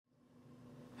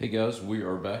Hey guys, we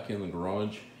are back in the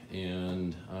garage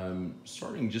and I'm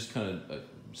starting just kind of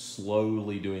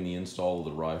slowly doing the install of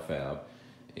the Ryfab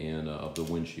and of the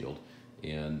windshield.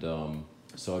 And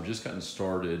so I've just gotten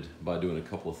started by doing a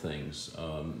couple of things.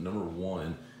 Number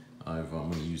one, I'm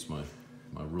going to use my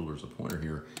ruler as a pointer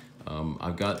here.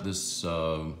 I've got this,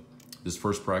 this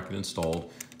first bracket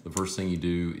installed. The first thing you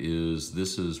do is,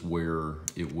 this is where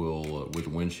it will, with the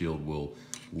windshield, will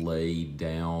lay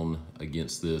down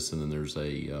against this, and then there's a,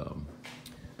 I don't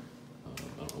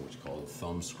know what you call it,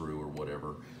 thumb screw or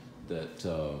whatever, that,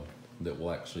 that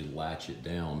will actually latch it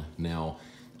down. Now,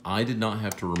 I did not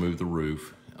have to remove the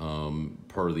roof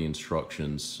per the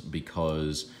instructions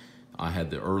because I had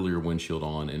the earlier windshield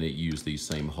on and it used these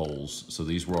same holes. So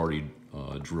these were already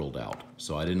drilled out.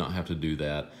 So I did not have to do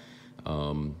that.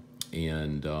 I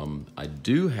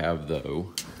do have,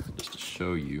 though, just to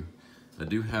show you, I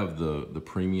do have the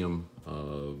premium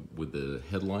with the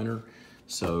headliner.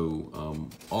 So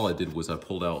all I did was I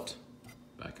pulled out,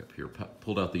 back up here,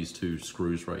 pulled out these two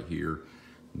screws right here.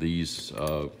 These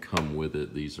come with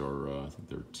it. These are, I think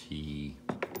they're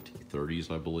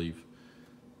T30s, I believe,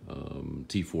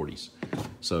 T40s.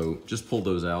 So just pulled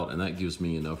those out, and that gives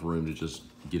me enough room to just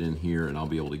get in here, and I'll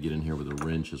be able to get in here with a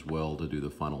wrench as well to do the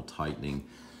final tightening.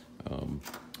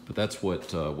 But that's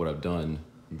what I've done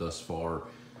thus far.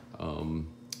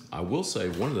 I will say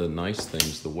one of the nice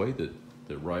things, the way that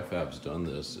Ryfab's done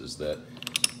this is that,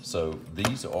 so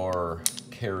these are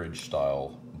carriage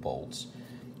style bolts.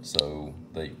 So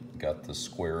they got the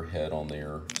square head on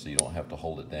there so you don't have to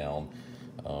hold it down.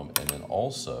 And then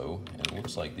also, and it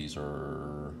looks like these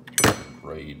are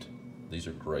grade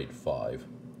 5.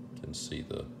 You can see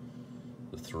the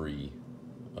three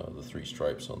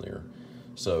stripes on there.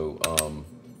 So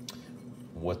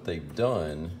what they've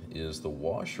done is the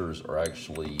washers are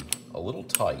actually a little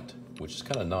tight, which is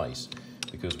kind of nice,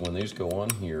 because when these go on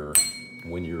here,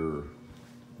 when you're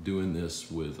doing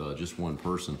this with just one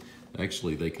person,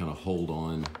 actually they kind of hold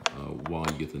on while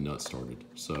you get the nut started.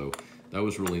 So that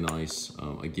was really nice.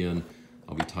 Again,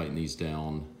 I'll be tightening these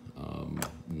down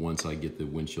once I get the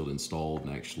windshield installed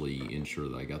and actually ensure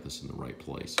that I got this in the right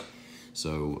place.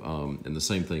 So, and the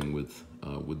same thing with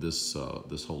this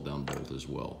this hold down bolt as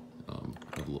well.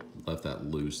 I've left that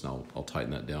loose, and I'll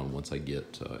tighten that down once I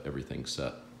get everything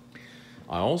set.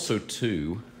 I also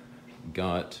too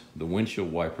got the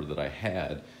windshield wiper that I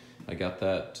had. I got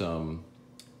that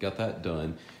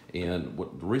done, and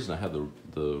the reason I had the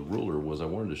ruler was I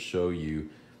wanted to show you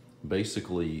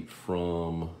basically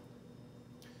from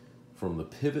the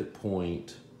pivot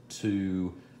point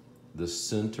to the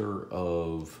center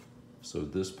of, so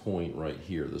this point right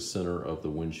here, the center of the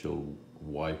windshield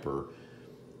wiper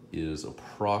is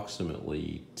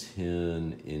approximately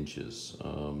 10 inches,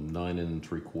 9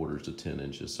 3/4 to 10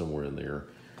 inches, somewhere in there.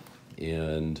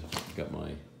 And got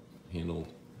my handle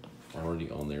already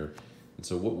on there. And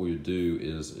so what we would do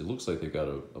is, it looks like they've got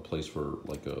a place for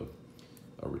like a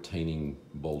retaining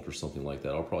bolt or something like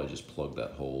that. I'll probably just plug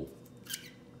that hole.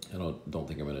 I don't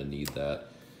think I'm gonna need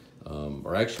that.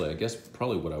 Or actually, I guess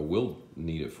probably what I will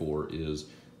need it for is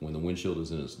when the windshield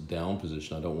is in its down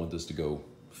position, I don't want this to go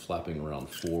flapping around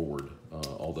forward,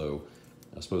 although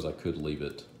I suppose I could leave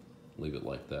it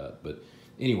like that. But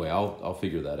anyway, I'll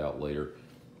figure that out later.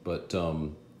 But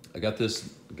I got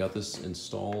this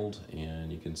installed,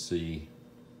 and you can see,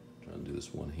 I'm trying to do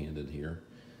this one-handed here.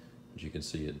 As you can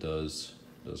see, it does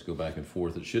go back and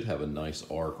forth. It should have a nice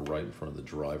arc right in front of the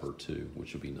driver too,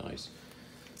 which would be nice.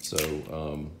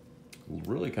 So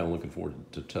really kind of looking forward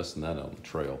to testing that out on the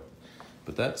trail.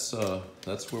 But that's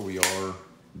where we are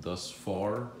thus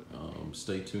far.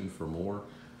 Stay tuned for more.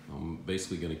 I'm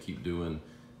basically going to keep doing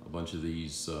a bunch of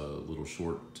these little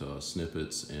short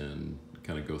snippets and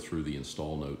kind of go through the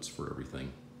install notes for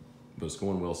everything. But it's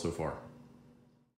going well so far.